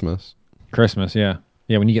for Christmas. Christmas, yeah.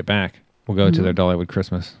 Yeah, when you get back, we'll go to their Dollywood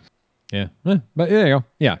Christmas. Yeah. But there you go.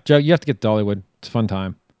 Yeah, Joe, you have to get to Dollywood. It's a fun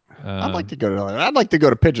time. I'd like to go to Dollywood. I'd like to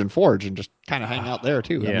go to Pigeon Forge and just kind of hang out there,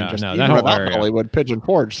 too. Yeah, I mean, that whole area. Dollywood, Pigeon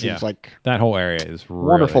Forge seems like that whole area is really,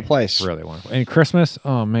 wonderful place. Really wonderful. And Christmas,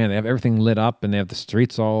 oh, man, they have everything lit up and they have the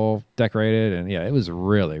streets all decorated. And, yeah, it was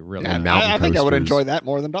really, really nice. I think I would enjoy that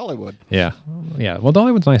more than Dollywood. Yeah. Yeah. Well,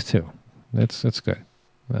 Dollywood's nice, too. It's good.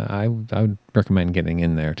 I would recommend getting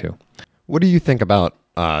in there, too. What do you think about,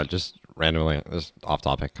 just randomly, just off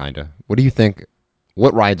topic, kind of, what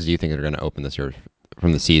rides do you think are going to open this year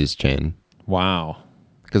from the Seas chain? Wow.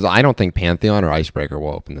 Because I don't think Pantheon or Icebreaker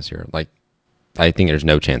will open this year. Like, I think there's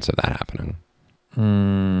no chance of that happening.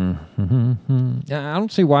 Yeah, I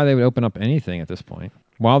don't see why they would open up anything at this point.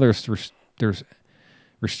 While there's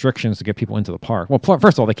restrictions to get people into the park. Well,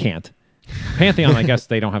 first of all, they can't. Pantheon, I guess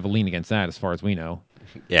they don't have a lien against that as far as we know.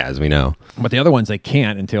 Yeah, as we know. But the other ones, they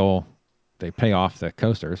can't until they pay off the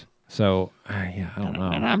coasters. So, I don't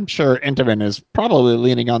know. And I'm sure Intamin is probably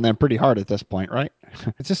leaning on them pretty hard at this point, right?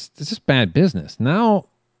 It's just bad business. Now,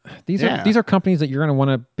 these are companies that you're going to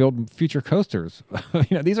want to build future coasters.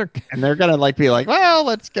 These are, and they're going to be like, well,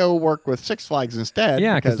 let's go work with Six Flags instead.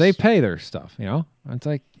 Yeah, because they pay their stuff. It's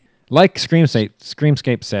like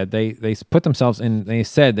Screamscape said, they put themselves in. They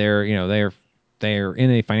said they're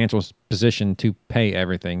in a financial position to pay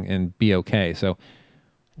everything and be okay. So.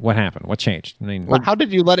 What happened? What changed? I mean, how did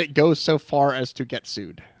you let it go so far as to get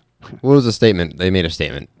sued? What was the statement? They made a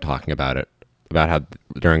statement talking about it, about how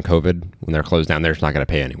during COVID, when they're closed down, they're just not going to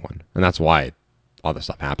pay anyone. And that's why all this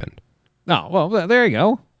stuff happened. Oh, well, there you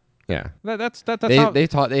go. Yeah. That's they how...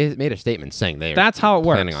 They made a statement saying that's how it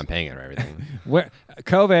works. Planning on paying it or everything.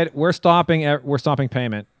 COVID, we're stopping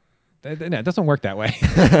payment. It doesn't work that way.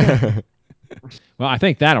 Well, I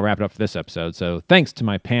think that'll wrap it up for this episode. So thanks to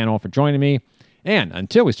my panel for joining me. And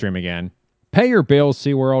until we stream again, pay your bills,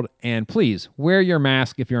 SeaWorld, and please wear your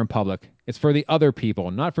mask if you're in public. It's for the other people,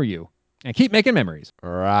 not for you. And keep making memories.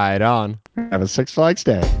 Right on. Have a Six Flags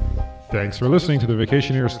day. Thanks for listening to the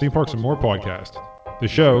Vacationeers Theme Parks and More podcast. The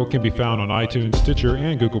show can be found on iTunes, Stitcher,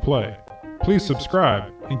 and Google Play. Please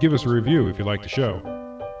subscribe and give us a review if you like the show.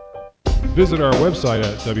 Visit our website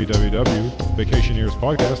at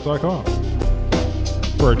www.vacationeerspodcast.com.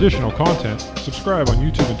 For additional content, subscribe on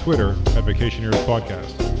YouTube and Twitter at Vacationeers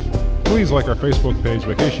Podcast. Please like our Facebook page,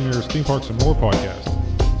 Vacationeers Theme Parks and More Podcast.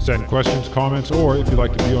 Send questions, comments, or if you'd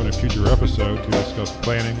like to be on a future episode to discuss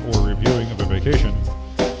planning or reviewing of a vacation,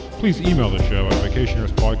 please email the show at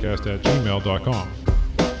vacationeerspodcast@gmail.com.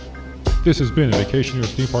 This has been a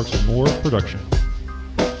Vacationeers Theme Parks and More production.